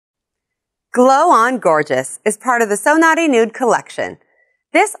Glow On Gorgeous is part of the So Naughty Nude collection.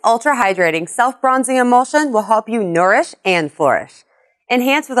 This ultra-hydrating self-bronzing emulsion will help you nourish and flourish.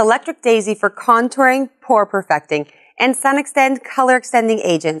 Enhance with Electric Daisy for contouring, pore perfecting, and Sun Extend color extending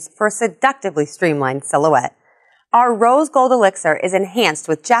agents for a seductively streamlined silhouette. Our Rose Gold Elixir is enhanced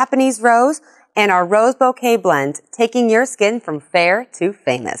with Japanese rose and our Rose Bouquet blend, taking your skin from fair to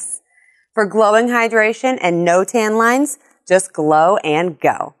famous. For glowing hydration and no tan lines, just glow and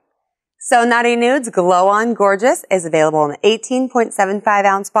go. So Naughty Nude's Glow On Gorgeous is available in an 18.75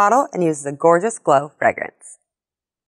 ounce bottle and uses a gorgeous glow fragrance.